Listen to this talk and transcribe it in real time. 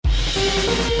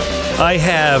I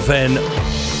have an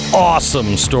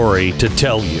awesome story to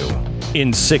tell you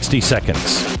in 60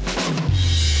 seconds.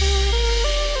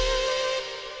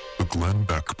 The Glenn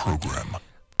Beck Program.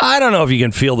 I don't know if you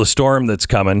can feel the storm that's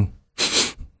coming.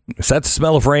 Is that the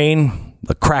smell of rain?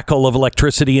 The crackle of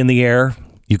electricity in the air?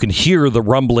 You can hear the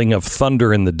rumbling of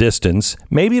thunder in the distance.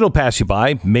 Maybe it'll pass you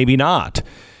by, maybe not.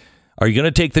 Are you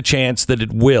going to take the chance that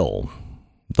it will?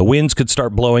 The winds could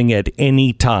start blowing at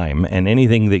any time, and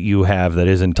anything that you have that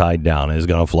isn't tied down is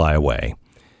going to fly away.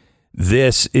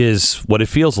 This is what it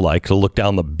feels like to look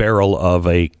down the barrel of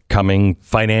a coming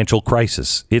financial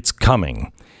crisis. It's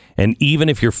coming. And even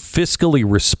if you're fiscally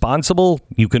responsible,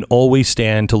 you can always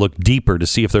stand to look deeper to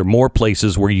see if there are more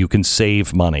places where you can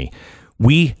save money.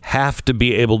 We have to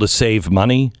be able to save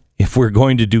money if we're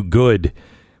going to do good.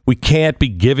 We can't be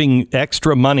giving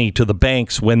extra money to the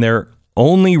banks when they're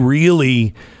only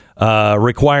really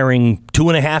requiring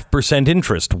 2.5%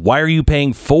 interest. Why are you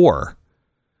paying 4%?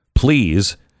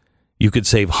 Please, you could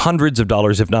save hundreds of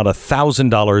dollars, if not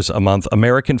 $1,000 a month.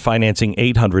 American Financing,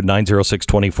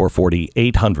 800-906-2440,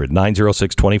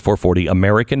 800-906-2440,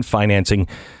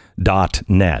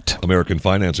 AmericanFinancing.net. American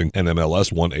Financing,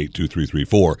 NMLS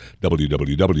 182334,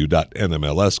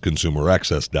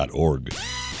 www.nmlsconsumeraccess.org.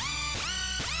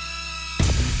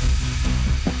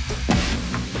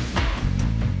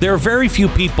 There are very few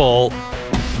people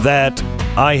that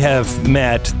I have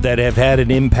met that have had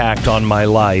an impact on my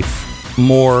life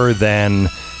more than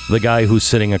the guy who's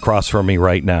sitting across from me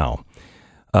right now.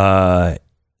 I've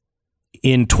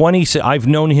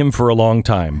known him for a long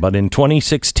time, but in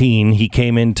 2016, he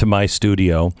came into my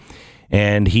studio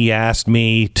and he asked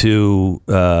me to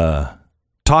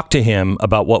talk to him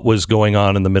about what was going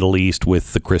on in the Middle East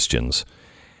with the Christians.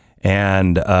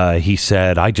 And he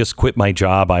said, I just quit my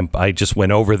job. I just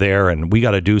went over there and we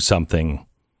got to do something.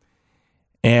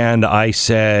 And I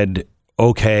said,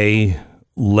 okay,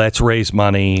 let's raise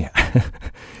money.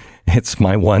 It's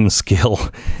my one skill.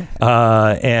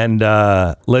 And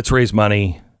let's raise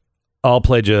money. I'll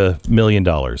pledge $1 million.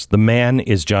 The man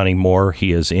is Johnny Moore.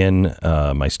 He is in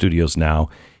my studios now.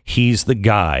 He's the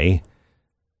guy.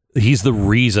 He's the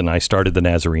reason I started the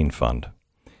Nazarene Fund.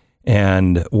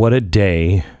 And what a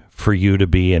day for you to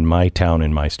be in my town,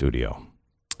 in my studio.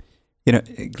 You know,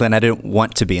 Glenn, I didn't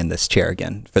want to be in this chair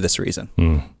again for this reason.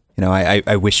 You know,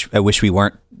 I wish we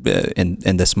weren't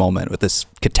in this moment with this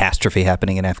catastrophe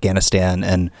happening in Afghanistan,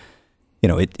 and you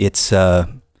know, it's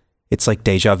like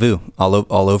deja vu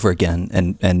all over again.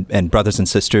 And brothers and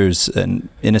sisters and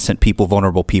innocent people,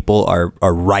 vulnerable people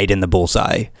are right in the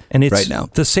bullseye. And it's right now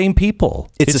the same people.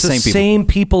 It's the same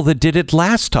people that did it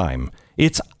last time.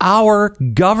 It's our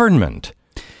government.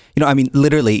 You know, I mean,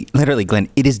 literally, Glenn,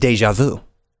 it is deja vu.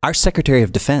 Our Secretary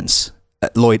of Defense,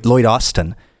 Lloyd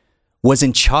Austin, was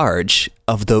in charge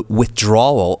of the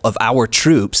withdrawal of our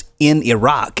troops in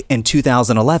Iraq in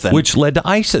 2011, which led to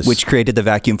ISIS, which created the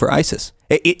vacuum for ISIS.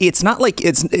 It's not like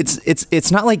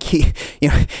it's not like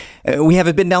we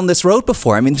haven't been down this road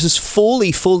before. I mean, this is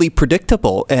fully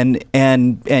predictable, and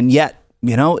yet,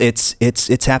 you know,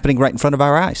 it's happening right in front of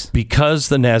our eyes. Because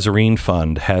the Nazarene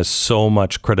Fund has so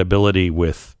much credibility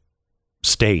with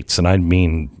states, and I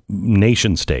mean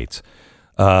nation states.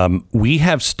 We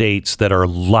have states that are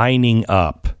lining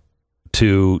up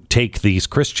to take these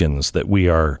Christians that we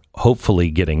are hopefully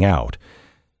getting out.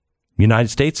 United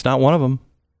States, not one of them.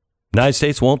 United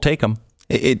States won't take them.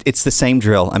 It's the same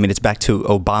drill. I mean, it's back to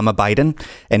Obama, Biden,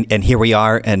 and here we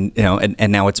are, and you know,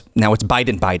 and now it's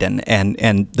Biden,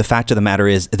 and the fact of the matter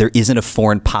is there isn't a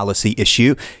foreign policy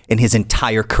issue in his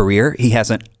entire career. He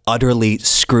hasn't utterly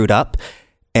screwed up,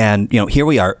 and you know, here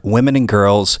we are, women and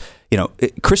girls, you know,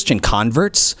 Christian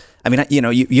converts. I mean, you know,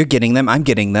 you're getting them, I'm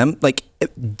getting them, like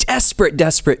desperate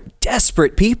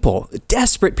people.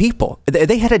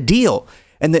 They had a deal,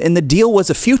 and the deal was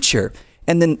a future.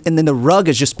 And then the rug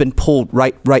has just been pulled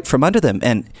right from under them.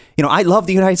 And, you know, I love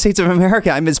the United States of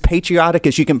America. I'm as patriotic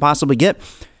as you can possibly get.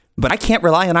 But I can't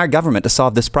rely on our government to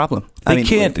solve this problem. They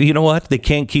can't. You know what? They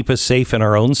can't keep us safe in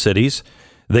our own cities.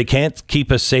 They can't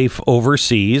keep us safe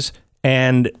overseas.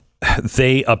 And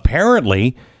they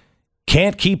apparently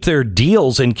can't keep their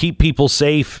deals and keep people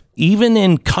safe even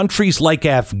in countries like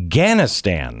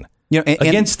Afghanistan, you know,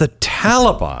 against the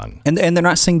Taliban. And they're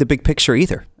not seeing the big picture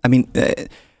either. I mean,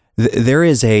 there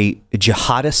is a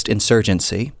jihadist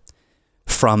insurgency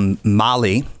from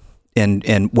Mali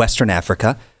in Western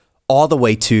Africa all the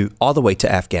way to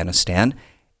Afghanistan,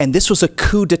 and this was a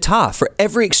coup d'etat for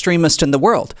every extremist in the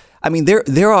world. I mean,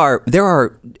 there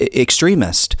are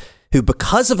extremists who,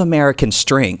 because of American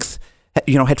strength,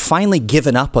 had finally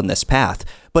given up on this path.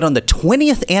 But on the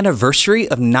 20th anniversary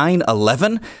of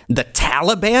 9/11, the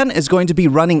Taliban is going to be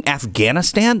running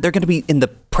Afghanistan. They're going to be in the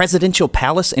presidential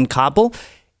palace in Kabul.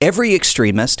 Every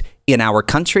extremist in our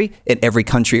country, in every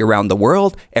country around the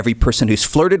world, every person who's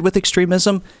flirted with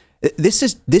extremism, this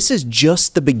is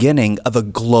just the beginning of a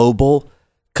global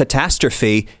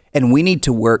catastrophe, and we need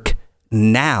to work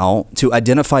now to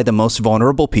identify the most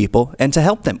vulnerable people and to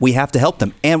help them. We have to help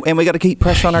them, and we got to keep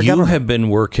pressure on our government. You have been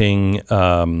working,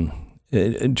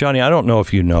 Johnny, I don't know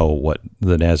if you know what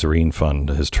the Nazarene Fund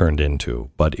has turned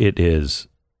into, but it is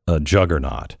a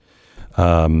juggernaut,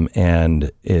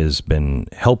 and has been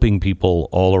helping people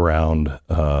all around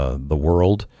the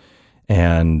world.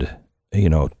 And,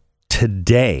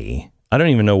 today, I don't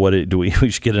even know we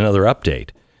should get another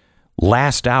update.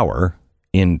 Last hour,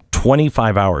 in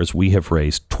 25 hours, we have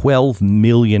raised $12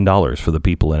 million for the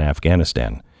people in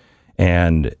Afghanistan.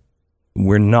 And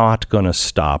we're not going to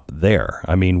stop there.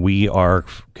 I mean, we are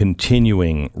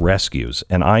continuing rescues.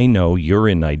 And I know you're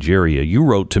in Nigeria. You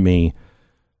wrote to me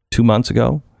 2 months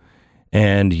ago,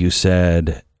 and you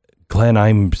said, Glenn,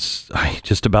 I'm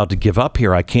just about to give up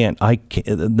here. I can't,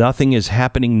 nothing is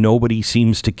happening. Nobody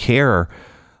seems to care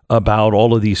about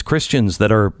all of these Christians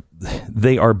that are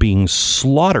being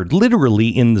slaughtered literally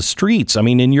in the streets. I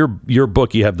mean, in your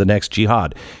book, you have The Next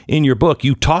Jihad. In your book,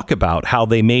 you talk about how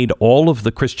they made all of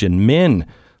the Christian men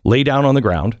lay down on the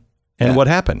ground. And what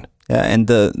happened? Yeah, and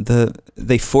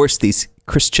they forced these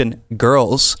Christian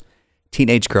girls,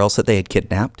 teenage girls that they had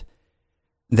kidnapped.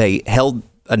 They held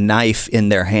a knife in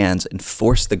their hands and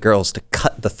forced the girls to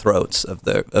cut the throats of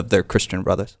their Christian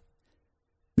brothers.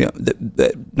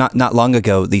 Not long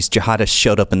ago, these jihadists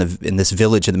showed up in this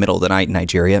village in the middle of the night in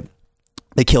Nigeria.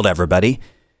 They killed everybody,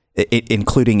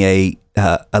 including a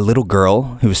little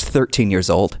girl who was 13 years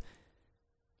old.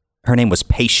 Her name was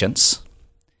Patience.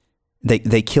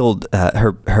 They killed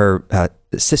her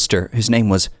sister, whose name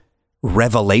was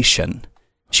Revelation.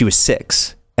 She was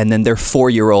 6, and then their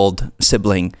 4-year-old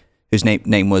sibling, whose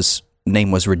name was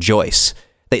Rejoice.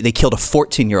 They killed a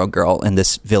 14-year-old girl in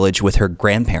this village with her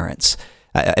grandparents.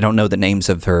 I don't know the names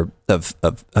of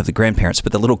the grandparents,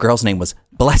 but the little girl's name was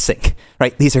Blessing.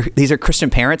 Right? These are Christian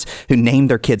parents who named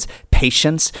their kids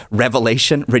Patience,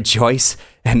 Revelation, Rejoice,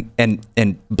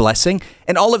 and Blessing.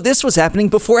 And all of this was happening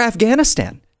before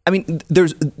Afghanistan. I mean,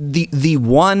 there's the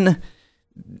one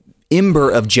ember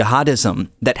of jihadism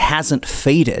that hasn't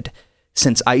faded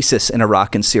since ISIS in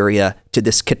Iraq and Syria to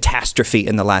this catastrophe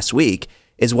in the last week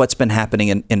is what's been happening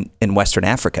in Western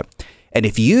Africa. And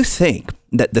if you think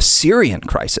that the Syrian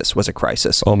crisis was a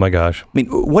crisis, oh my gosh! I mean,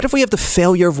 what if we have the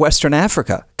failure of Western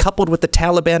Africa, coupled with the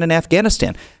Taliban in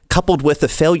Afghanistan, coupled with the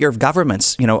failure of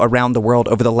governments, around the world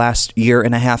over the last year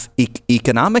and a half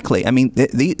economically? I mean,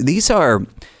 these are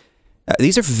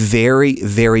very,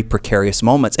 very precarious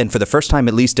moments. And for the first time,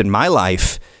 at least in my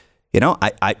life,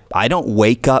 I don't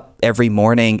wake up every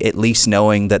morning at least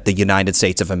knowing that the United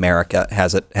States of America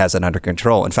has it under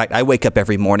control. In fact, I wake up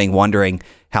every morning wondering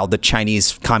how the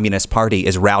Chinese Communist Party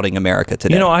is routing America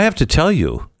today. I have to tell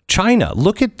you, China,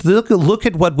 look at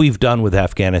what we've done with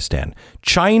Afghanistan.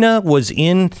 China was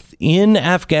in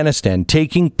Afghanistan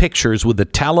taking pictures with the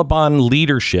Taliban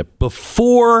leadership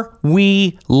before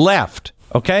we left.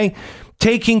 Okay?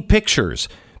 Taking pictures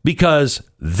because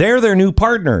they're their new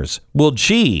partners. Well,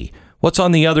 gee, what's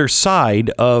on the other side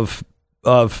of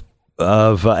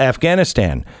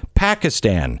Afghanistan?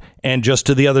 Pakistan, and just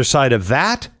to the other side of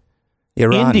that,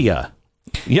 Iran. India.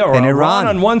 Yeah, or and Iran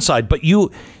on one side, but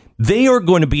they are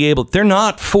going to be able, they're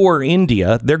not for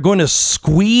India. They're going to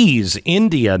squeeze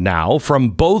India now from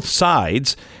both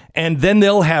sides, and then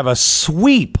they'll have a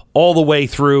sweep all the way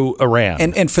through Iran.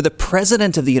 And for the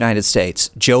president of the United States,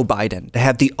 Joe Biden, to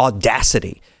have the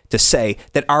audacity to say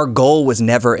that our goal was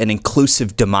never an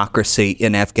inclusive democracy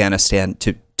in Afghanistan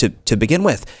to begin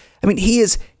with. I mean, he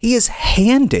is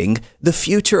handing the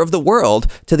future of the world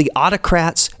to the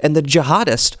autocrats and the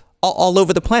jihadists all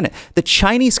over the planet. The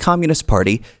Chinese Communist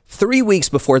Party, 3 weeks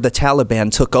before the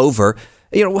Taliban took over,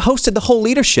 hosted the whole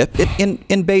leadership in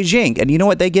Beijing. And you know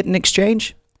what they get in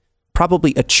exchange?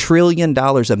 Probably $1 trillion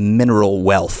of mineral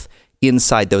wealth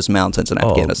inside those mountains in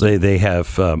Afghanistan. They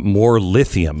have more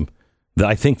lithium,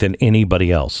 I think, than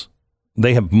anybody else.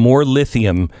 They have more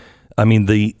lithium. I mean,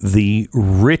 the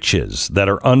riches that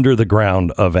are under the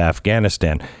ground of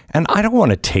Afghanistan. And I don't want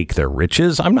to take their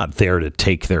riches. I'm not there to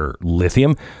take their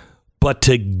lithium. But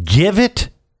to give it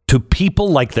to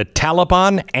people like the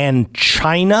Taliban and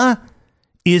China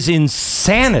is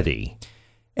insanity.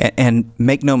 And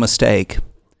make no mistake,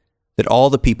 that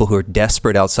all the people who are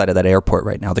desperate outside of that airport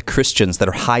right now, the Christians that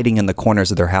are hiding in the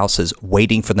corners of their houses,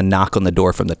 waiting for the knock on the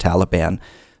door from the Taliban,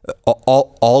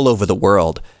 all over the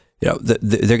world,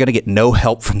 they're going to get no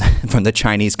help from the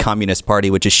Chinese Communist Party,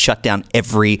 which has shut down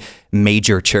every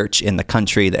major church in the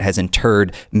country, that has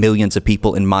interred millions of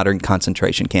people in modern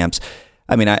concentration camps.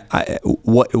 I mean,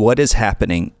 what is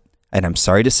happening? And I'm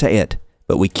sorry to say it,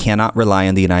 but we cannot rely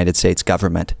on the United States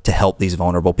government to help these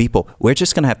vulnerable people. We're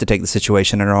just going to have to take the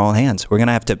situation in our own hands. We're going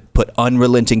to have to put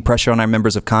unrelenting pressure on our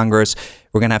members of Congress.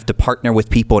 We're going to have to partner with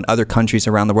people in other countries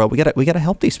around the world. We got to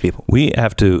help these people. We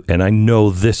have to, and I know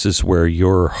this is where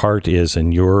your heart is,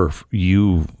 and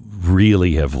you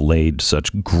really have laid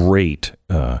such great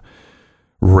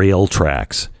rail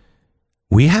tracks.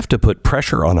 We have to put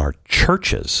pressure on our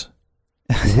churches.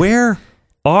 Where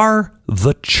are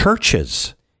the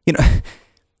churches?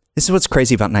 This is what's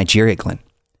crazy about Nigeria, Glenn.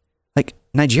 Like,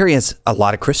 Nigeria has a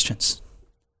lot of Christians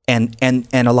and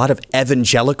a lot of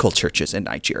evangelical churches in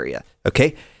Nigeria,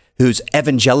 okay, whose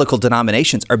evangelical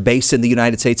denominations are based in the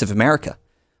United States of America.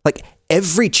 Like,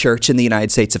 every church in the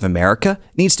United States of America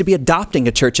needs to be adopting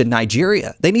a church in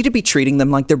Nigeria. They need to be treating them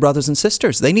like their brothers and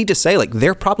sisters. They need to say, like,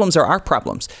 their problems are our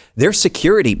problems. Their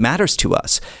security matters to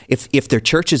us. If their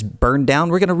church is burned down,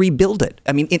 we're going to rebuild it.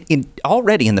 I mean,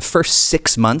 already in the first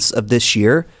 6 months of this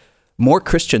year, more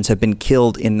Christians have been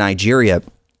killed in Nigeria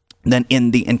than in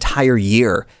the entire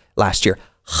year last year.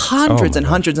 Hundreds and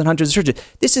hundreds and hundreds of churches.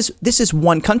 This is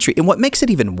one country. And what makes it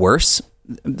even worse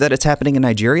that it's happening in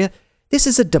Nigeria, this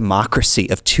is a democracy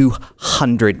of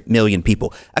 200 million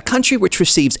people, a country which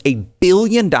receives $1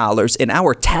 billion in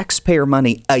our taxpayer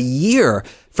money a year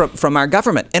from our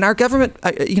government. And our government,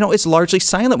 is largely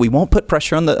silent. We won't put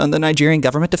pressure on the Nigerian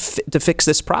government to fix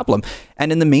this problem.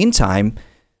 And in the meantime,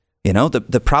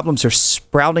 the problems are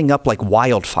sprouting up like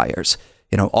wildfires,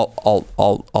 all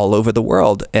over the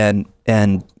world. And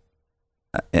I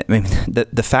mean,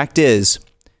 the fact is,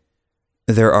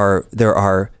 there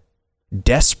are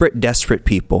desperate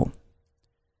people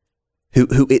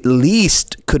who at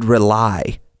least could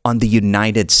rely on the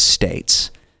United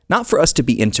States, not for us to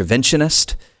be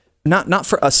interventionist, not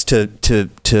for us to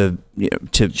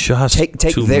just take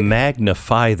to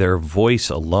magnify their voice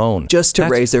alone, just to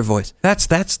raise their voice.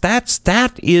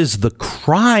 That is the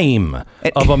crime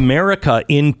of America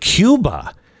in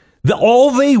Cuba. All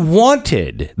they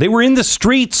wanted, they were in the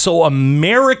streets so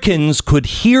Americans could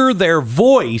hear their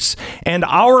voice, and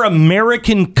our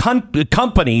American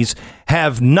companies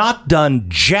have not done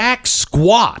jack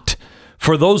squat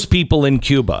for those people in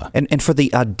Cuba. And for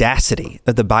the audacity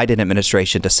of the Biden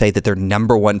administration to say that their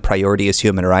number one priority is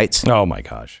human rights. Oh, my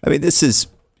gosh. I mean, this is,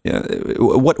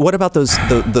 what about those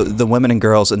the women and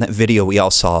girls in that video we all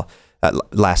saw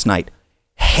last night,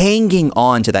 hanging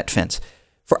on to that fence?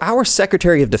 For our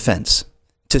Secretary of Defense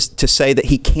to say that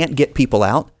he can't get people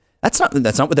out, that's not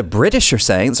what the British are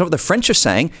saying. That's not what the French are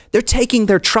saying. They're taking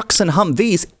their trucks and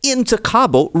Humvees into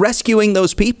Kabul, rescuing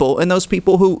those people and those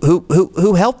people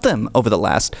who helped them over the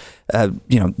last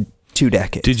 2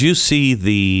 decades. Did you see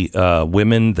the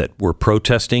women that were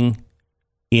protesting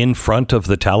in front of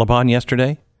the Taliban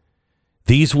yesterday?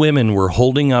 These women were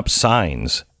holding up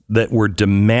signs that were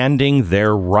demanding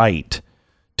their right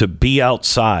to be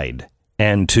outside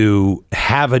and to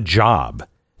have a job.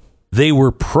 They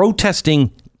were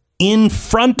protesting in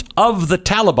front of the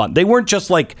Taliban. They weren't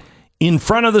just like in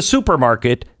front of the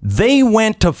supermarket. They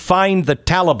went to find the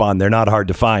Taliban. They're not hard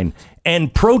to find.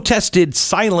 And protested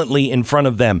silently in front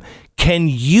of them. Can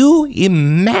you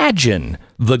imagine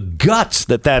the guts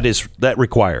that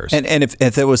requires? And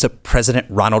if there was a President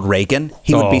Ronald Reagan,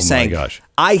 he would be saying, gosh.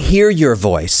 I hear your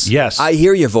voice. Yes. I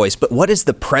hear your voice. But what is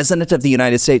the President of the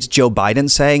United States, Joe Biden,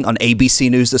 saying on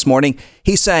ABC News this morning?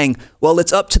 He's saying, well,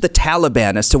 it's up to the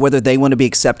Taliban as to whether they want to be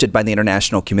accepted by the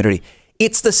international community.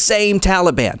 It's the same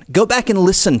Taliban. Go back and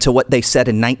listen to what they said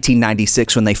in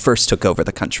 1996 when they first took over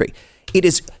the country. It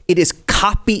is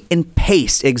copy and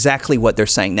paste exactly what they're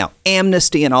saying now.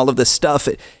 Amnesty and all of this stuff,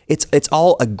 it's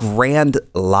all a grand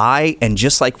lie. And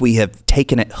just like we have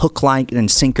taken it hook, line, and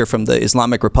sinker from the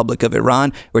Islamic Republic of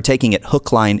Iran, we're taking it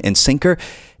hook, line, and sinker.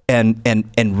 And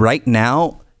right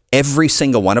now, every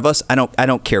single one of us, I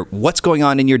don't care what's going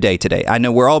on in your day today. I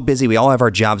know we're all busy. We all have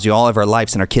our jobs. We all have our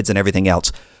lives and our kids and everything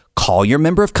else. Call your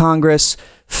member of Congress.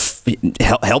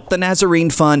 Help the Nazarene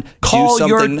Fund. Call do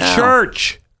something your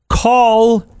church.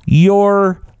 Call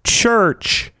your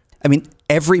church. I mean,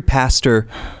 every pastor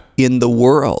in the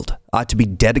world ought to be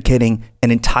dedicating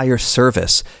an entire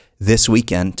service this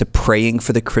weekend to praying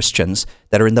for the Christians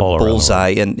that are in the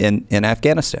bullseye in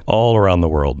Afghanistan. All around the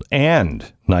world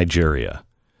and Nigeria.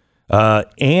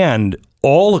 And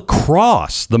all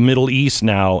across the Middle East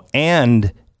now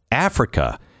and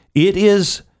Africa. It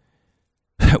is,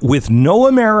 with no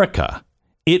America,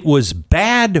 it was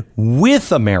bad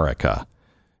with America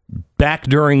back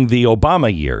during the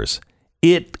Obama years.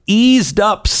 It eased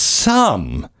up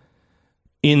some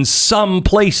in some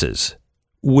places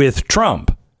with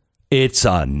Trump. It's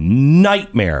a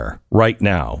nightmare right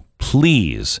now.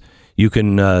 Please, you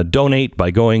can donate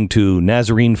by going to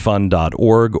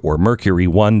NazareneFund.org or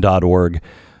Mercury1.org.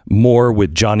 More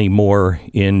with Johnny Moore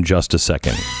in just a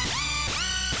second.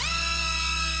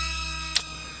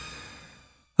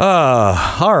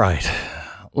 All right.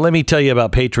 Let me tell you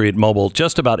about Patriot Mobile.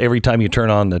 Just about every time you turn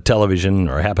on the television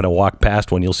or happen to walk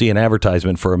past one, you'll see an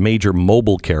advertisement for a major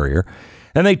mobile carrier.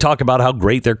 And they talk about how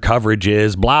great their coverage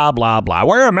is, blah, blah, blah.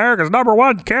 We're America's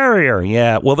 #1 carrier.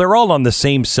 Yeah, well, they're all on the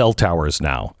same cell towers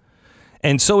now.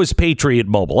 And so is Patriot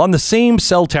Mobile, on the same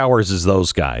cell towers as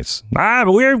those guys.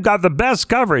 But we've got the best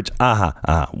coverage.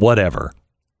 Whatever.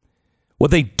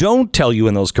 What they don't tell you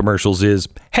in those commercials is,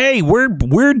 hey,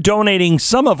 we're donating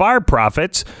some of our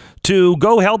profits to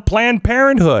go help Planned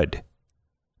Parenthood.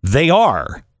 They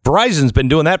are. Verizon's been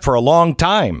doing that for a long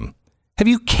time. Have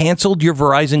you canceled your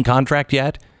Verizon contract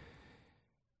yet?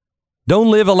 Don't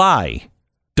live a lie.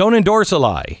 Don't endorse a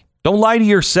lie. Don't lie to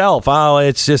yourself. Oh,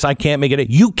 it's just, I can't make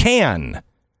it. You can.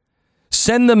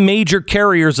 Send the major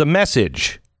carriers a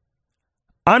message.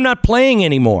 I'm not playing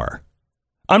anymore.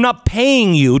 I'm not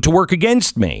paying you to work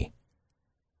against me.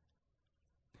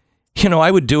 You know,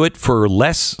 I would do it for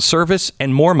less service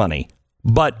and more money,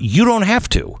 but you don't have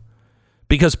to,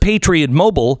 because Patriot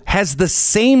Mobile has the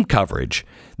same coverage.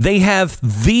 They have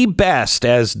the best,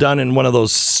 as done in one of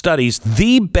those studies,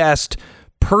 the best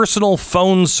personal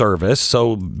phone service.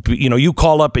 So, you know, you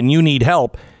call up and you need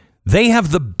help. They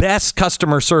have the best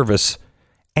customer service,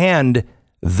 and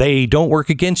they don't work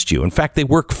against you. In fact, they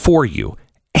work for you,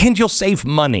 and you'll save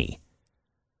money.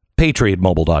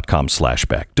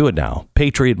 PatriotMobile.com/Beck. Do it now.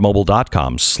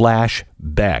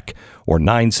 PatriotMobile.com/Beck or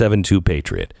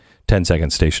 972-PATRIOT. 10-second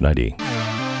station ID.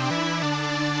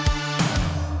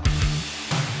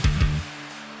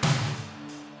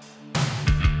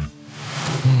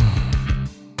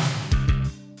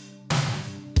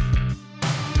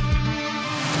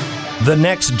 The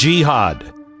Next Jihad,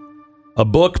 a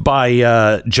book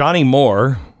by Johnny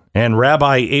Moore and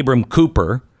Rabbi Abram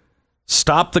Cooper.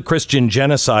 Stop the Christian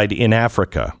Genocide in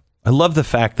Africa. I love the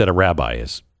fact that a rabbi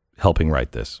is helping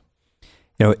write this.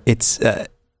 You know, it's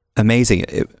amazing.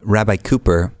 Rabbi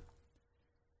Cooper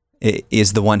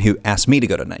is the one who asked me to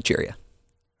go to Nigeria,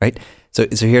 right? So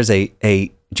here's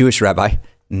a Jewish rabbi,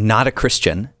 not a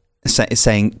Christian,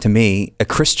 saying to me, a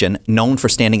Christian known for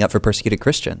standing up for persecuted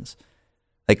Christians,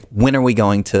 like, when are we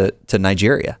going to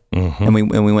Nigeria? Mm-hmm.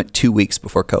 And we went 2 weeks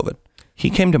before COVID. He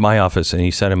came to my office and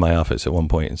he sat in my office at one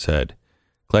point and said,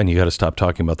 Glenn, you got to stop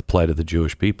talking about the plight of the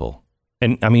Jewish people.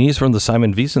 And I mean, he's from the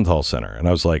Simon Wiesenthal Center. And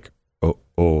I was like,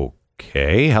 oh,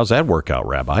 okay, how's that work out,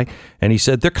 Rabbi? And he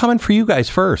said, they're coming for you guys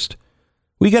first.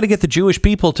 We got to get the Jewish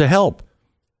people to help.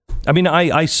 I mean,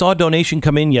 I saw a donation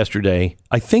come in yesterday,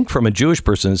 I think from a Jewish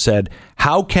person that said,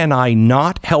 how can I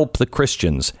not help the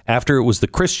Christians after it was the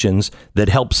Christians that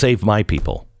helped save my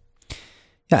people?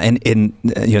 Yeah, and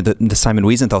you know, the Simon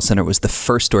Wiesenthal Center was the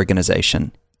first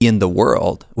organization in the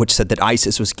world which said that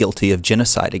ISIS was guilty of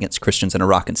genocide against Christians in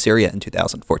Iraq and Syria in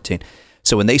 2014.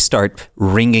 So when they start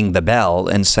ringing the bell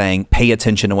and saying, pay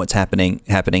attention to what's happening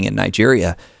in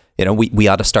Nigeria, you know, we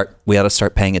ought to start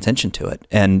paying attention to it.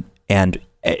 And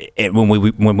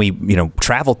when we you know,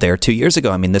 traveled there 2 years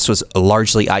ago, I mean, this was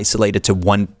largely isolated to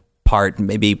one part,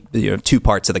 maybe, you know, two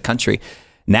parts of the country.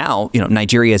 Now, you know,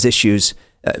 Nigeria has issues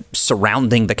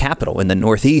surrounding the capital in the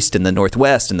northeast, in the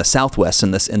northwest, in the southwest,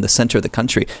 in the center of the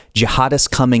country.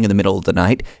 Jihadists coming in the middle of the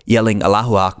night, yelling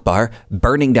Allahu Akbar,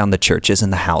 burning down the churches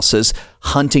and the houses,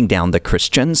 hunting down the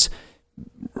Christians,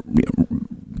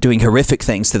 doing horrific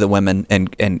things to the women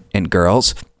and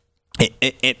girls.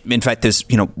 In fact, there's,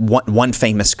 you know, one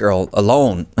famous girl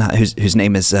alone whose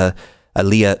name is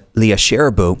Leah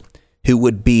Sharibu, who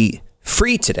would be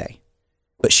free today,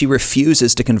 but she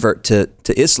refuses to convert to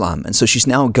Islam. And so she's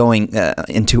now going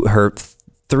into her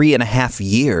 3.5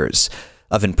 years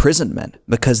of imprisonment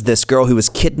because this girl who was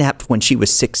kidnapped when she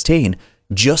was 16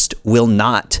 just will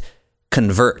not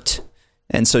convert.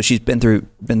 And so she's been through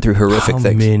horrific things.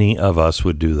 How many of us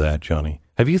would do that, Johnny?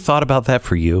 Have you thought about that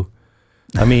for you?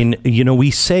 I mean, you know, we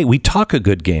talk a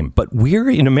good game, but we're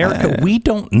in America. We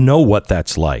don't know what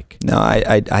that's like. No,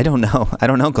 I don't know. I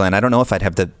don't know, Glenn. I don't know if I'd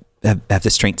have the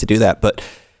strength to do that. But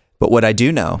what I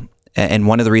do know, and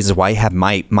one of the reasons why I have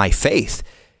my faith,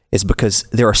 is because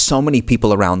there are so many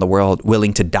people around the world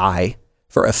willing to die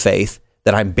for a faith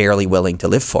that I'm barely willing to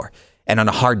live for. And on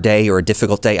a hard day or a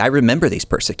difficult day, I remember these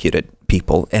persecuted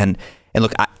people. And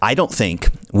look, I don't think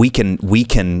we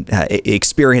can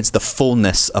experience the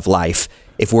fullness of life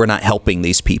if we're not helping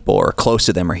these people or close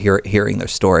to them or hearing their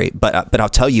story. But I'll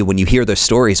tell you, when you hear their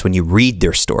stories, when you read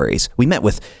their stories, we met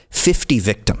with 50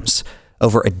 victims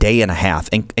over a day and a half,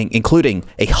 including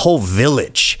a whole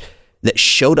village that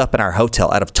showed up in our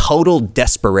hotel out of total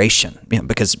desperation,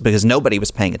 because nobody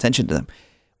was paying attention to them.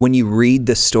 When you read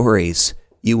the stories,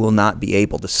 you will not be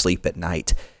able to sleep at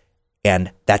night.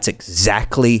 And that's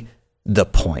exactly the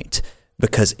point.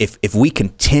 Because if we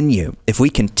continue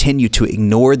to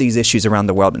ignore these issues around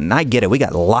the world, and I get it, we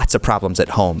got lots of problems at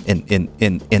home in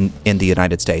the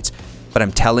United States. But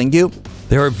I'm telling you,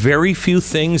 there are very few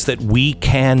things that we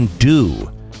can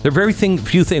do. There are very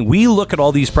few things. We look at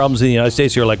all these problems in the United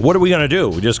States, you're like, what are we going to do?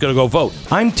 We're just going to go vote.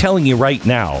 I'm telling you right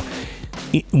now,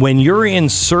 when you're in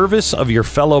service of your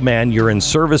fellow man, you're in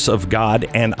service of God,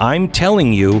 and I'm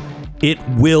telling you, it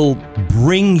will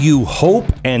bring you hope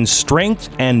and strength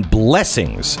and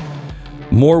blessings.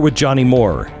 More with Johnny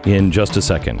Moore in just a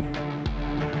second.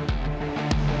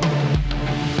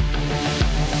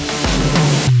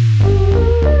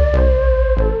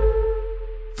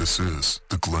 This is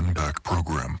the Glenn Beck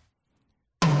Program.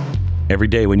 Every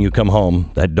day when you come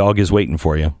home, that dog is waiting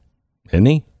for you, isn't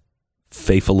he?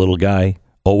 Faithful little guy,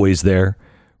 always there,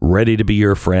 ready to be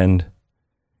your friend.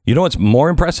 You know what's more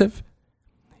impressive?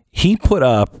 He put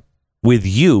up with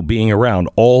you being around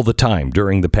all the time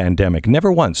during the pandemic.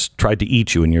 Never once tried to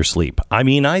eat you in your sleep. I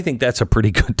mean, I think that's a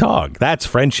pretty good dog. That's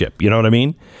friendship. You know what I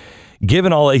mean?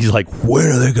 Given all that, he's like, when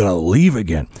are they going to leave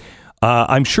again?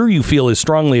 I'm sure you feel as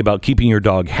strongly about keeping your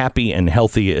dog happy and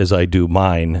healthy as I do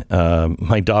mine.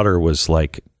 My daughter was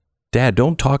like, Dad,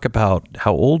 don't talk about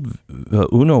how old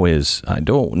Uno is. I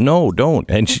don't.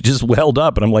 And she just welled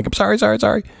up. And I'm like, I'm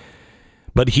sorry.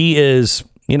 But he is,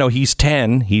 he's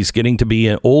 10. He's getting to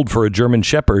be old for a German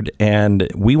Shepherd. And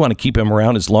we want to keep him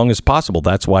around as long as possible.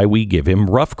 That's why we give him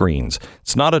Rough Greens.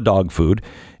 It's not a dog food.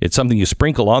 It's something you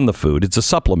sprinkle on the food. It's a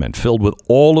supplement filled with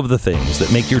all of the things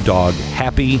that make your dog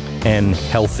happy and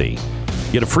healthy.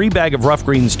 Get a free bag of Rough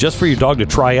Greens just for your dog to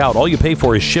try out. All you pay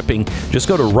for is shipping. Just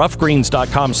go to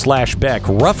roughgreens.com/Beck,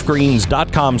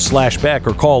 roughgreens.com/Beck,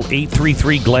 or call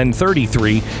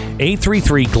 833-GLEN-33,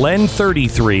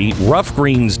 833-GLEN-33,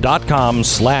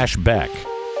 roughgreens.com/Beck.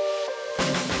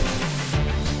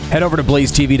 Head over to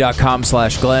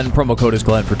blazetv.com/Glenn. Promo code is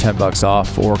Glenn for $10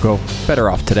 off, or go better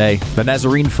off today,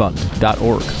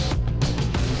 thenazarenefund.org.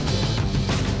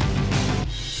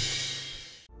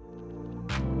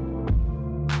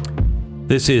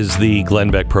 This is the Glenn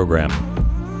Beck Program.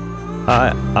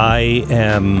 I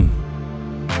am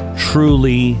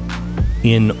truly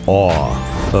in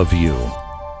awe of you.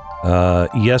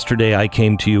 Yesterday, I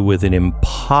came to you with an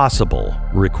impossible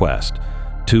request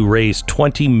to raise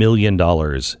 $20 million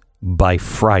by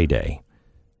Friday,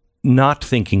 not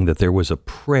thinking that there was a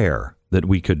prayer that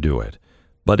we could do it,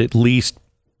 but at least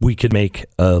we could make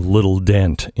a little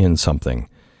dent in something.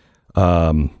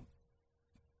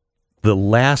 The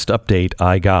last update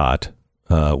I got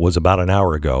was about an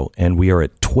hour ago, and we are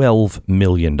at $12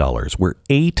 million. We're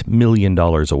 $8 million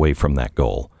away from that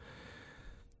goal.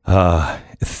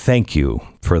 Thank you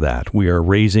for that. We are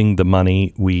raising the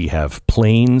money. We have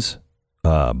planes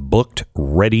booked,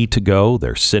 ready to go.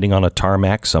 They're sitting on a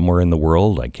tarmac somewhere in the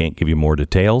world. I can't give you more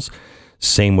details.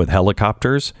 Same with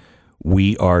helicopters.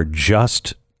 We are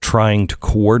just trying to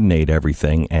coordinate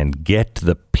everything and get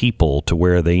the people to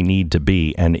where they need to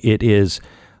be. And it is,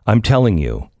 I'm telling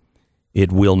you,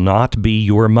 it will not be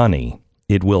your money.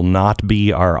 It will not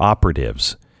be our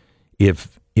operatives.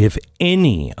 If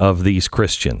any of these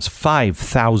Christians,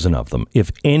 5,000 of them,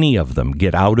 if any of them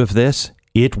get out of this,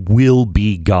 it will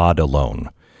be God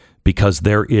alone, because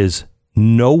there is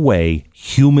no way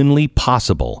humanly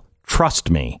possible. Trust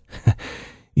me,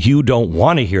 you don't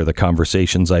want to hear the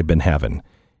conversations I've been having.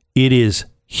 It is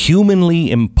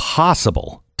humanly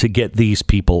impossible to get these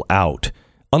people out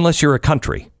unless you're a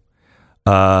country.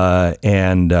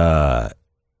 And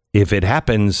if it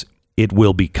happens, it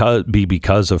will be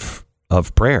because of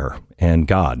prayer and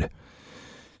God.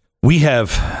 We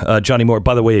have Johnny Moore.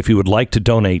 By the way, if you would like to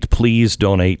donate, please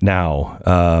donate now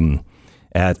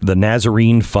at the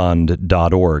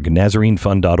NazareneFund.org,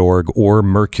 NazareneFund.org, or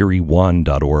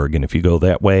Mercury1.org. And if you go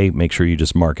that way, make sure you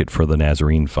just mark it for the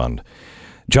Nazarene Fund.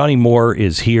 Johnny Moore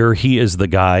is here. He is the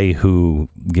guy who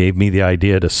gave me the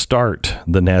idea to start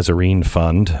the Nazarene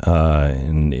Fund.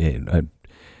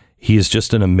 He is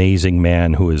just an amazing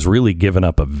man who has really given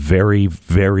up a very,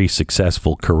 very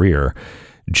successful career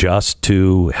just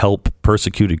to help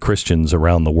persecuted Christians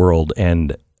around the world.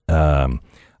 And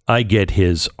I get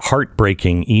his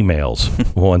heartbreaking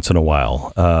emails once in a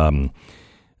while,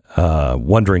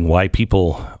 wondering why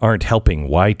people aren't helping,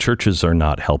 why churches are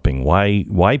not helping,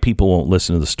 why people won't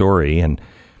listen to the story. And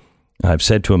I've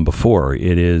said to him before,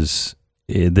 this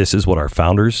is what our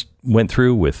founders went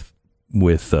through with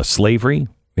slavery.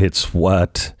 It's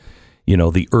what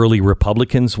the early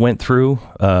Republicans went through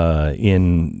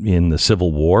in the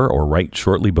Civil War, or right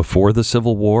shortly before the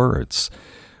Civil War. It's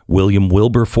William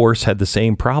Wilberforce had the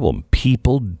same problem.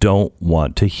 People don't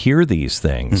want to hear these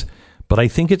things, but I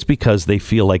think it's because they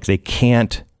feel like they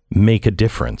can't make a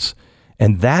difference.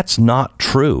 And that's not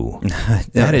true.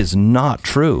 That is not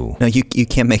true. No, you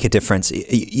can't make a difference.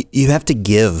 You have to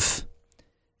give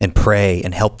and pray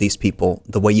and help these people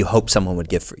the way you hope someone would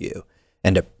give for you,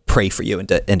 and to pray for you and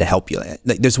to help you.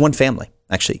 There's one family,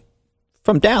 actually,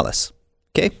 from Dallas.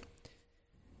 Okay,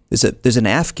 there's an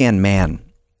Afghan man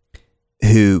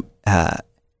who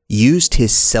used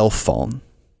his cell phone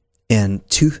in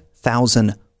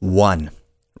 2001,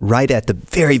 right at the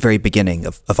very, very beginning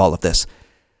of all of this.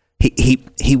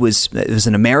 It was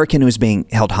an American who was being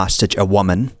held hostage, a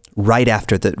woman, right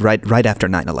after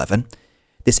 9/11.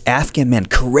 This Afghan man,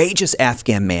 courageous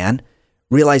Afghan man,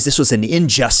 realized this was an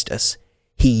injustice.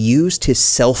 He used his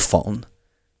cell phone,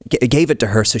 gave it to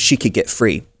her so she could get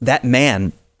free. That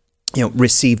man,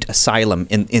 received asylum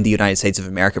in the United States of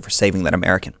America for saving that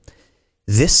American.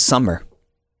 This summer,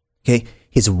 okay,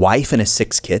 his wife and his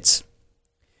 6 kids,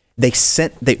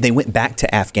 they went back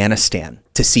to Afghanistan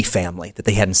to see family that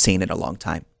they hadn't seen in a long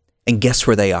time. And guess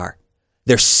where they are?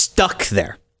 They're stuck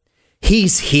there.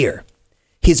 He's here.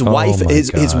 His wife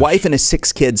and his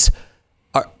 6 kids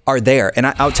are there. And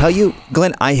I'll tell you,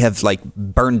 Glenn, I have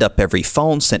burned up every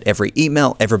phone, sent every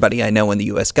email, everybody I know in the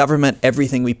U.S. government,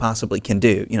 everything we possibly can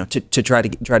do, to try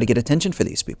to get attention for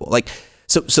these people.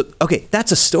 So okay,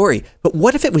 that's a story. But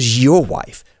what if it was your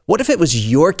wife? What if it was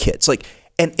your kids?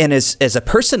 And as a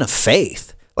person of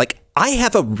faith, I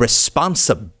have a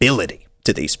responsibility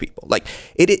to these people.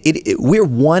 We're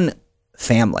one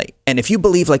family. And if you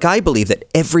believe, like I believe, that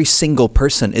every single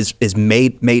person is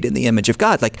made in the image of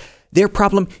God, their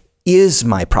problem is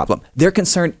my problem. Their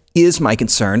concern is my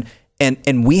concern.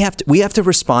 And we have to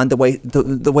respond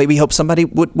the way we hope somebody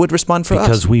would respond for us.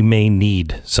 Because we may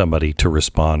need somebody to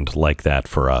respond like that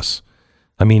for us.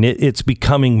 I mean, it's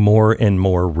becoming more and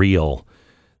more real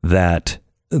that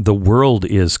the world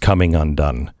is coming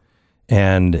undone.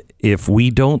 And if we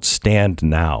don't stand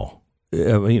now,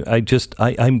 I'm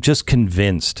just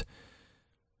convinced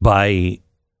by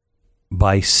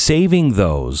saving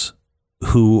those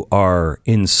who are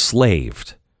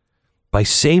enslaved, by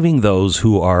saving those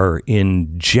who are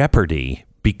in jeopardy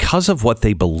because of what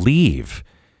they believe,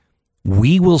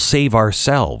 we will save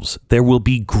ourselves. There will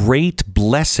be great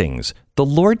blessings. The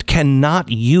Lord cannot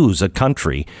use a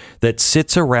country that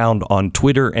sits around on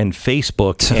Twitter and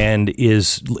Facebook and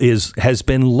has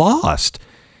been lost.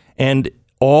 And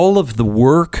all of the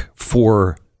work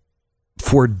for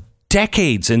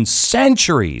decades and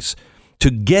centuries to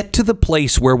get to the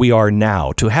place where we are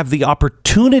now, to have the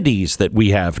opportunities that we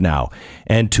have now,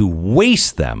 and to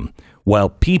waste them while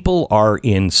people are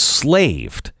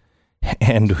enslaved,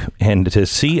 and to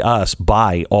see us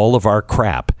buy all of our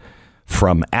crap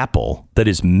from Apple that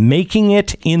is making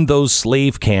it in those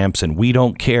slave camps and we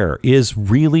don't care, is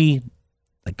really,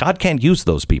 God can't use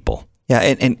those people. Yeah,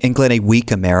 and Glenn, a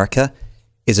weak America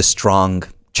is a strong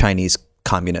Chinese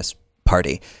Communist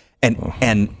Party. I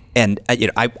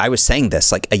was saying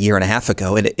this a year and a half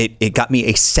ago, and it got me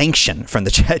a sanction from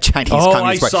the Chinese Communist Party.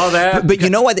 I saw that. But you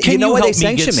know why? Can you know why they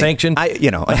sanctioned me? sanctioned me? I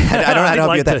don't know how to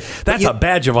help you with that. That's a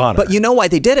badge of honor. But you know why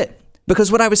they did it?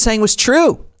 Because what I was saying was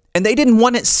true, and they didn't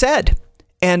want it said.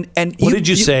 And what did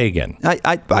you say again?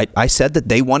 I said that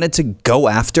they wanted to go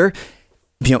after,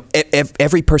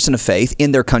 every person of faith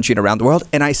in their country and around the world.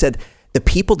 And I said the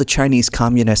people the Chinese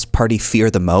Communist Party fear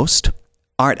the most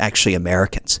aren't actually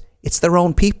Americans. It's their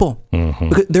own people. Mm-hmm.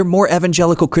 Because there are more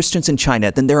evangelical Christians in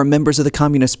China than there are members of the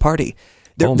Communist Party.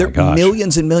 There are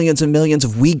millions and millions and millions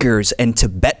of Uyghurs and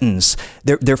Tibetans.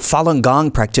 They're Falun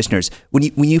Gong practitioners. When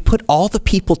you put all the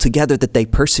people together that they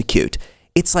persecute,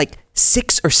 it's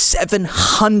 600 or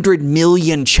 700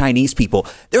 million Chinese people.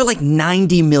 There are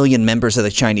 90 million members of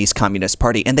the Chinese Communist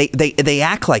Party, and they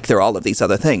act like they're all of these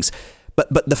other things.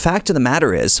 But the fact of the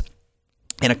matter is,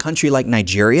 in a country like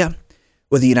Nigeria,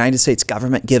 where the United States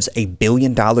government gives $1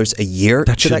 billion a year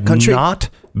to that country, that should not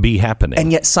be happening.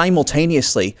 And yet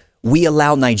simultaneously, we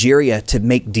allow Nigeria to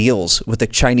make deals with the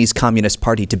Chinese Communist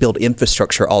Party to build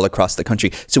infrastructure all across the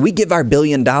country. So we give our $1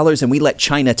 billion and we let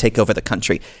China take over the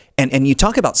country. And you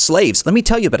talk about slaves. Let me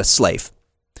tell you about a slave.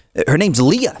 Her name's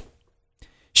Leah.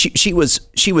 She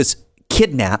was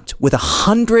kidnapped with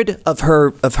 100 of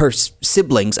her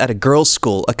siblings at a girls'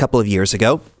 school a couple of years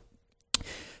ago.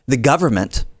 The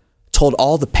government told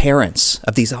all the parents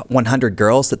of these 100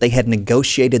 girls that they had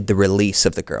negotiated the release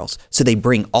of the girls. So they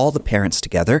bring all the parents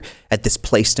together at this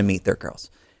place to meet their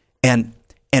girls. And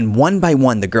one by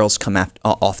one, the girls come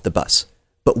off the bus.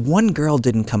 But one girl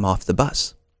didn't come off the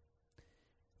bus.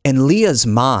 And Leah's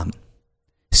mom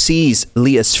sees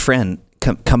Leah's friend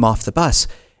come off the bus.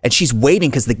 And she's waiting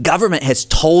because the government has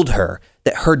told her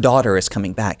that her daughter is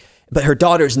coming back. But her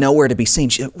daughter's nowhere to be seen.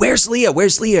 She's like, where's Leah?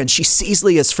 Where's Leah? And she sees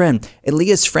Leah's friend. And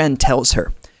Leah's friend tells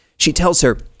her,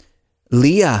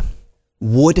 Leah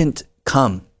wouldn't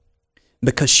come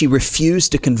because she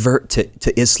refused to convert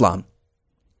to Islam.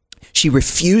 She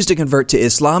refused to convert to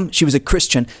Islam. She was a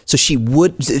Christian, so she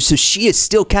is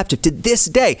still captive to this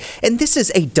day. And this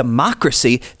is a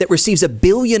democracy that receives $1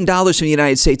 billion from the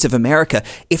United States of America.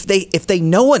 If they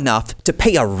know enough to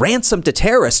pay a ransom to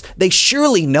terrorists, they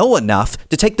surely know enough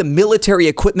to take the military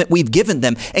equipment we've given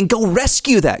them and go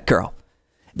rescue that girl.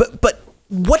 But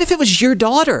what if it was your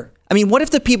daughter? I mean, what if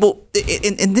the people?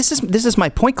 And this is my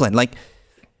point, Glenn. Like,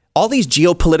 all these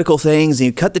geopolitical things, and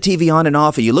you cut the TV on and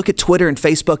off, and you look at Twitter and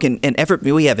Facebook, and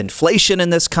we have inflation in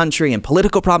this country and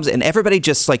political problems, and everybody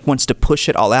just like wants to push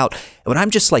it all out. And what I'm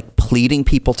just like pleading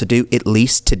people to do, at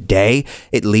least today,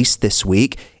 at least this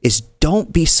week, is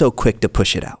don't be so quick to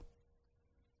push it out.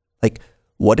 Like,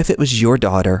 what if it was your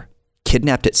daughter,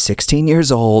 kidnapped at 16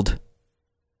 years old,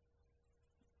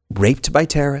 raped by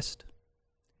terrorists,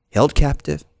 held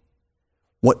captive?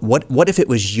 What if it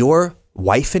was your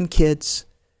wife and kids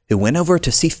who went over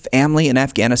to see family in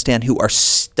Afghanistan who are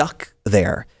stuck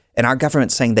there, and our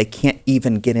government's saying they can't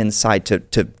even get inside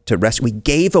to rescue? We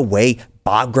gave away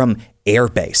Bagram Air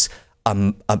Base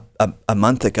a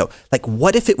month ago. Like,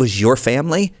 what if it was your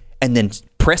family, and then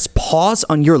press pause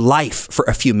on your life for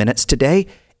a few minutes today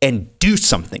and do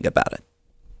something about it?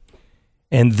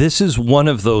 And this is one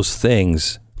of those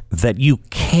things that you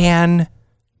can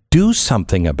do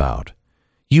something about.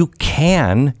 You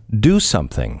can do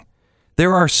something.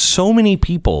 There are so many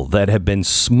people that have been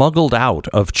smuggled out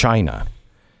of China.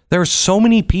 There are so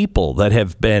many people that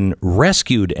have been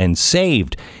rescued and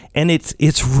saved. And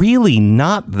it's really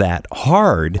not that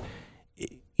hard.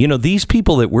 You know, these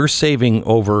people that we're saving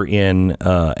over in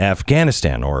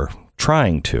Afghanistan, or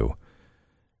trying to,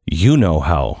 you know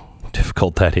how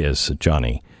difficult that is,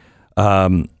 Johnny.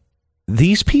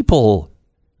 These people,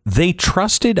 they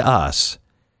trusted us.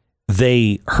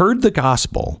 They heard the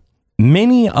gospel.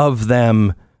 Many of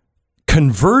them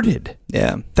converted.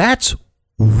 Yeah. That's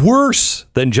worse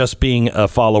than just being a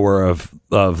follower of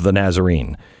the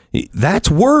Nazarene. That's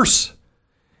worse.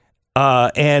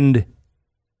 And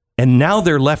now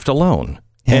they're left alone,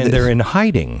 and they're in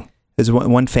hiding. There's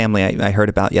one family I heard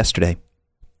about yesterday.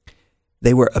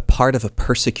 They were a part of a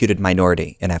persecuted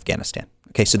minority in Afghanistan.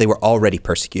 Okay, so they were already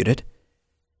persecuted,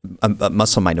 a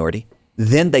Muslim minority.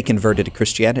 Then they converted to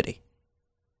Christianity.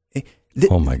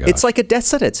 Oh my God. It's like a death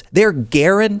sentence. They're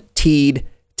guaranteed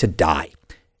to die.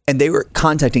 And they were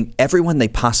contacting everyone they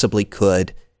possibly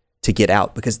could to get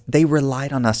out because they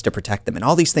relied on us to protect them. And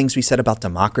all these things we said about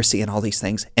democracy and all these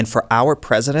things. And for our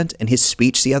president in his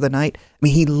speech the other night, I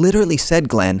mean, he literally said,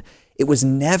 Glenn, it was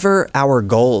never our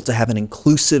goal to have an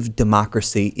inclusive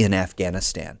democracy in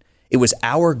Afghanistan. It was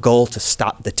our goal to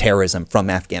stop the terrorism from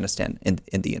Afghanistan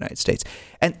in the United States.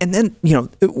 And then,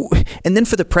 and then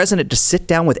for the president to sit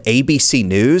down with ABC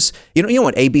News, you know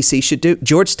what ABC should do?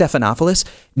 George Stephanopoulos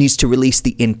needs to release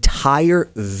the entire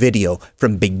video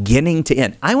from beginning to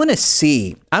end. I want to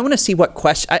see what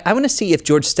question, I want to see if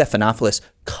George Stephanopoulos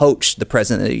coached the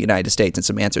president of the United States in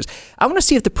some answers. I want to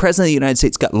see if the president of the United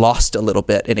States got lost a little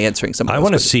bit in answering some of those questions.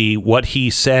 I want to see what he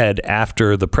said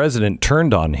after the president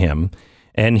turned on him.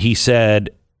 And he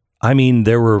said, I mean,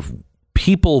 there were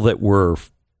people that were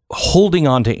holding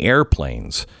on to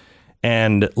airplanes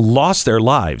and lost their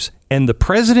lives. And the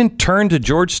president turned to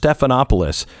George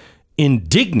Stephanopoulos,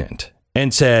 indignant,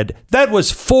 and said, that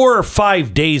was 4 or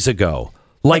 5 days ago.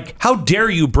 Like, how dare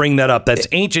you bring that up? That's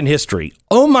ancient history.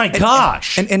 Oh, my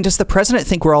gosh. And does the president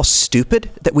think we're all stupid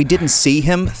that we didn't see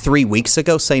him 3 weeks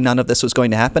ago say none of this was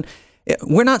going to happen?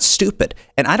 We're not stupid.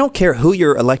 And I don't care who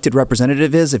your elected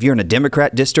representative is. If you're in a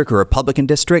Democrat district or Republican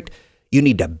district, you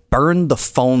need to burn the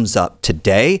phones up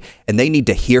today, and they need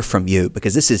to hear from you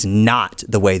because this is not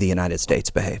the way the United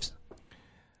States behaves.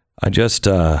 I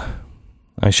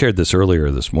shared this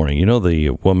earlier this morning. You know, the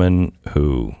woman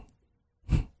who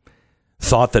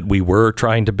thought that we were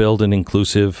trying to build an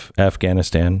inclusive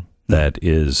Afghanistan that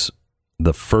is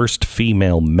the first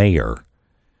female mayor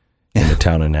in the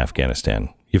town in Afghanistan.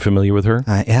 You familiar with her?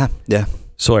 Yeah.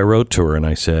 So I wrote to her and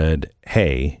I said,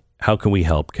 hey, how can we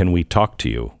help? Can we talk to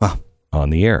you on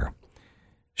the air?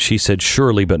 She said,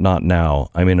 surely, but not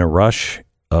now. I'm in a rush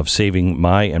of saving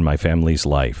my and my family's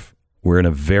life. We're in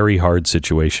a very hard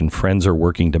situation. Friends are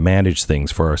working to manage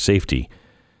things for our safety.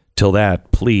 Till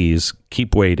that, please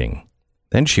keep waiting.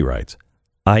 Then she writes,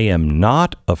 I am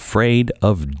not afraid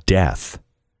of death,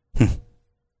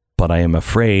 but I am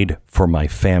afraid for my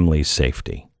family's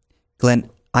safety. Glenn,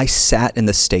 I sat in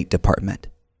the State Department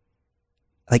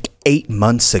like 8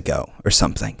 months ago or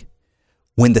something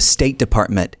when the State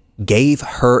Department gave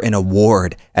her an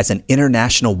award as an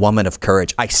International Woman of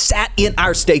Courage. I sat in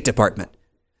our State Department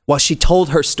while she told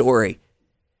her story.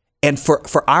 And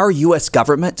for our U.S.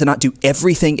 government to not do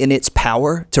everything in its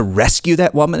power to rescue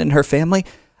that woman and her family,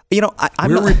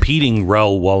 we're repeating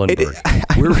Raoul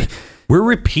Wallenberg. We're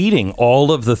repeating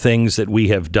all of the things that we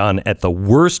have done at the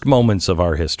worst moments of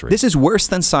our history. This is worse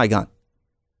than Saigon.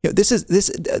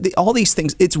 All these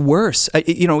things, it's worse.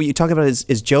 You talk about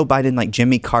is Joe Biden like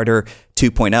Jimmy Carter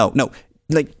 2.0? No,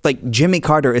 like Jimmy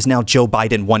Carter is now Joe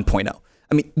Biden 1.0.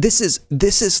 I mean, this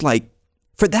is like,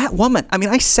 for that woman. I mean,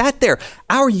 I sat there.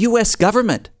 Our U.S.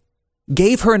 government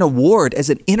gave her an award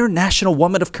as an International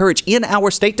Woman of Courage in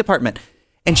our State Department,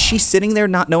 and she's sitting there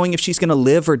not knowing if she's going to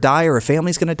live or die or her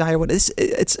family's going to die or what.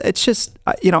 It's just,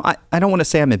 I don't want to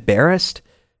say I'm embarrassed,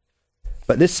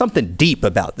 but there's something deep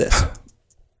about this.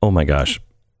 Oh my gosh.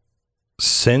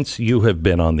 Since you have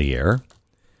been on the air,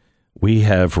 we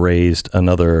have raised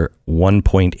another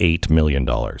 $1.8 million.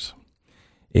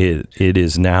 It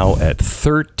is now at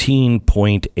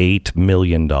 $13.8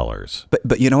 million.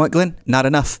 But you know what, Glenn? Not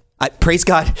enough. Praise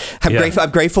God.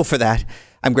 I'm grateful for that.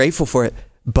 I'm grateful for it.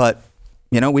 But,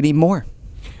 we need more.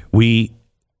 We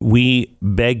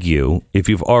beg you, if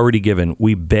you've already given,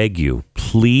 we beg you,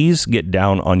 please get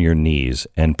down on your knees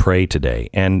and pray today.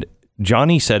 And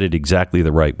Johnny said it exactly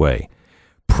the right way.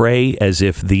 Pray as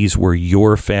if these were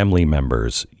your family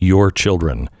members, your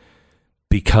children,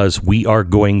 because we are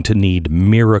going to need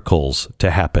miracles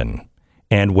to happen.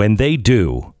 And when they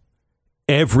do,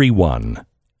 everyone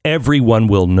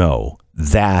will know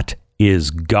that is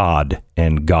God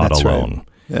and God That's alone.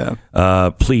 Right.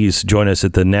 Yeah. Please join us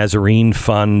at the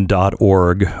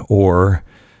NazareneFund.org or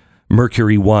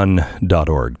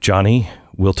Mercury1.org. Johnny,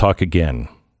 we'll talk again.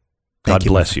 God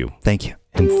bless you. Thank you.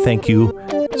 And thank you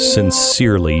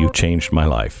sincerely. You changed my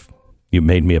life. You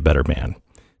made me a better man.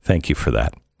 Thank you for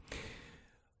that.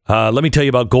 Let me tell you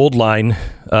about Goldline.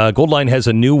 Goldline has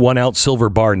a new 1-ounce silver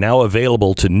bar now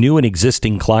available to new and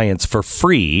existing clients for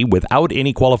free without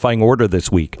any qualifying order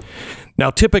this week. Now,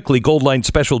 typically, Goldline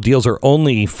special deals are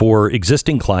only for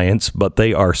existing clients, but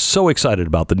they are so excited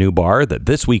about the new bar that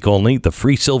this week only, the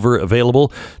free silver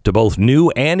available to both new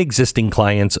and existing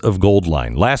clients of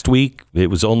Goldline. Last week,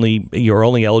 you're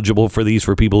only eligible for these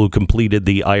for people who completed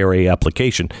the IRA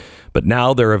application, but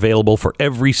now they're available for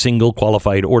every single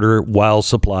qualified order while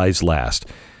supplies last.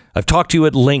 I've talked to you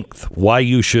at length why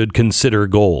you should consider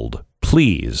gold.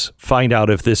 Please find out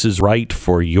if this is right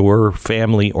for your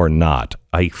family or not.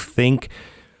 I think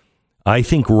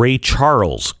Ray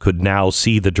Charles could now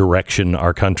see the direction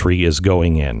our country is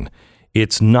going in.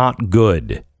 It's not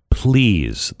good.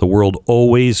 Please, the world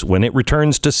always, when it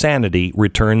returns to sanity,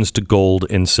 returns to gold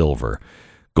and silver.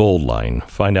 Goldline.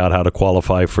 Find out how to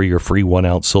qualify for your free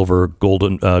 1-ounce silver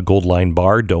Goldline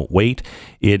bar. Don't wait.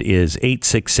 It is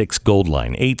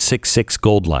 866-GOLDLINE,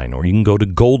 866-GOLDLINE, or you can go to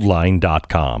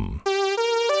goldline.com.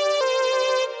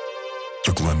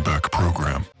 The Glenn Beck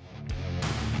Program.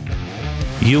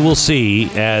 You will see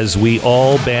as we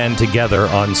all band together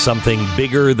on something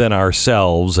bigger than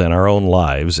ourselves and our own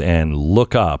lives and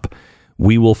look up,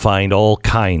 we will find all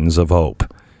kinds of hope.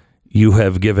 You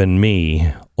have given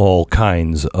me all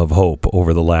kinds of hope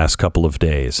over the last couple of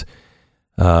days.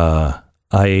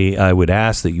 I would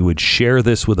ask that you would share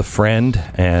this with a friend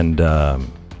and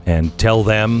tell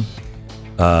them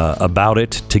about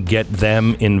it to get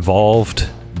them involved.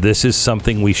 This is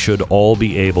something we should all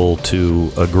be able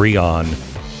to agree on.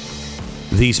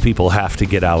 These people have to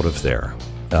get out of there,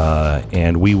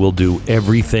 and we will do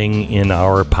everything in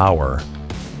our power.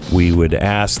 We would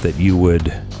ask that you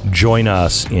would join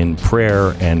us in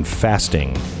prayer and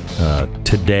fasting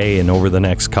today and over the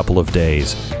next couple of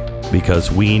days,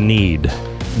 because we need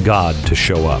God to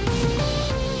show up.